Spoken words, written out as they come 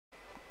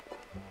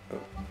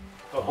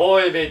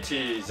Ahoy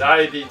mateys,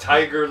 I be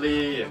Tiger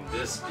Lee and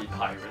this be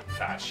Pirate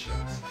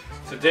Fashions.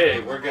 Today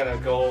we're gonna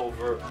go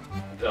over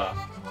the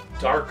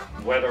dark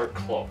weather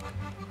cloak.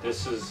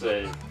 This is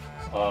a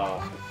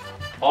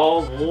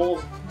all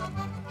wool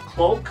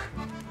cloak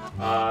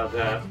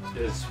that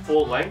is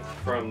full length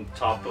from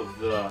top of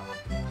the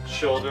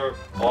shoulder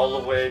all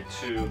the way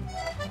to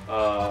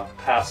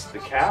past the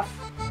calf.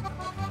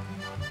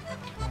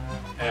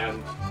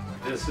 And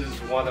this is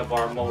one of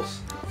our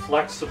most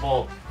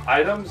flexible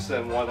items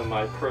and one of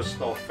my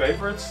personal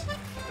favorites.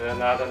 And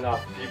not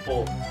enough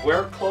people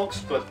wear cloaks,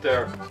 but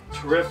they're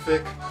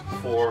terrific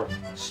for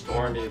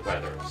stormy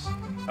weathers.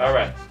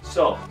 Alright,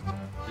 so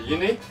the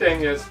unique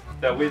thing is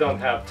that we don't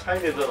have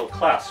tiny little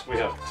clasps. We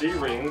have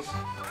D-rings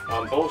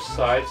on both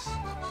sides,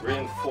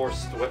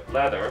 reinforced with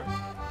leather,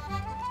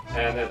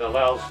 and it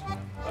allows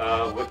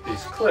with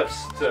these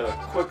clips to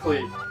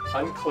quickly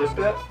unclip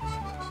it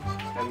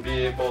and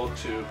be able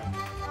to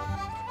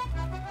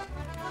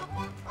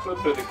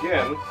clip it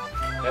again.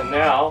 And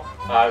now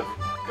I've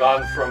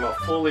gone from a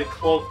fully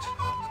cloaked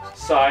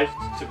side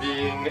to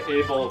being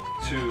able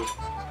to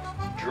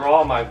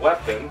draw my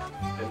weapon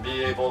and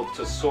be able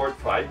to sword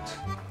fight.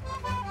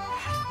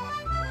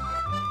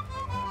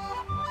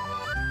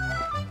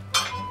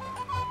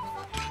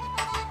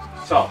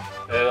 So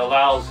it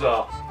allows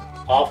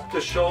off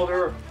the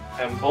shoulder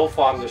and both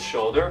on the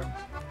shoulder.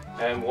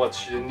 And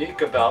what's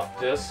unique about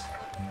this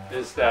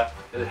is that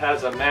it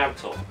has a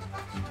mantle.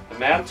 The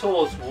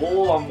mantle is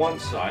wool on one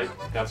side,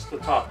 that's the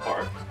top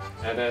part,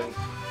 and then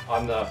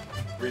on the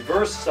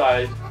reverse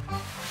side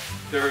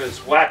there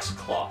is wax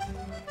cloth,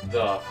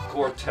 the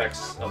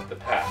Gore-Tex of the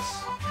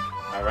past.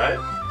 Alright,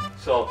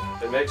 so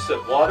it makes it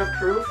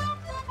waterproof.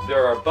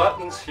 There are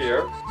buttons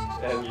here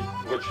and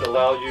which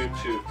allow you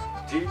to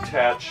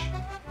detach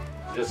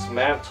this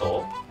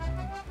mantle,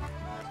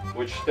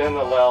 which then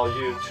allow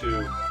you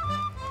to,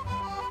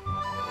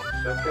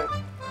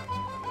 the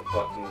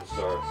buttons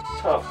are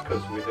tough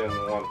because we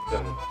didn't want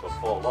them to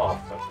fall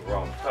off at the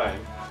wrong time.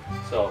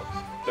 So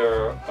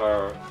there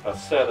are a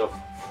set of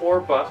 4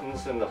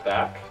 buttons in the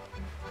back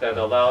that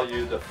allow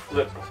you to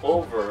flip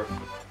over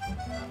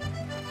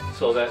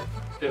so that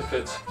if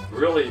it's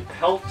really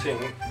pelting,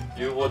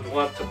 you would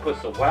want to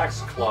put the wax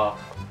cloth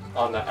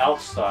on the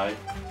outside,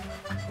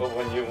 but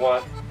when you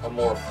want a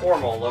more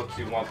formal look,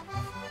 you want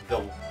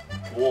the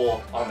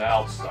wool on the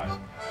outside.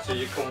 So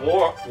you can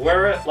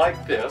wear it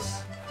like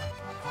this,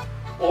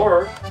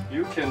 or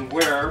you can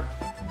wear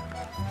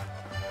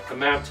the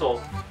mantle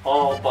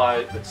all by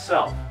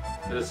itself.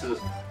 This is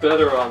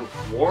better on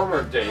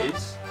warmer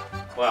days,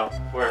 well,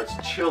 where it's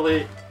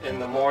chilly in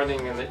the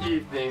morning and the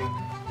evening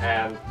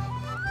and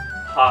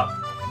hot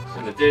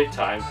in the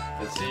daytime.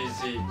 It's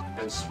easy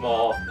and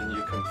small and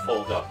you can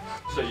fold up.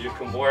 So you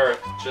can wear it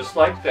just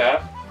like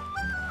that,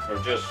 or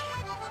just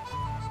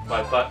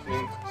by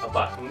buttoning a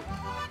button,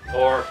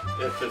 or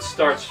if it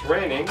starts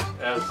raining,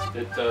 as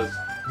it does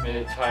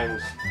many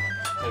times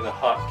in the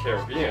hot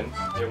Caribbean,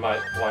 you might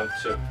want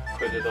to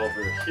put it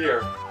over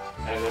here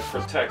and it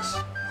protects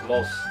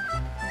most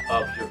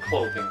of your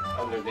clothing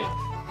underneath.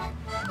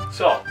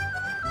 So,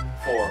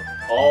 for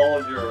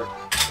all your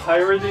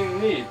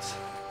pirating needs,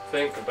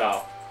 think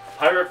about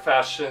Pirate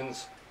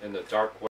Fashions in the dark weather.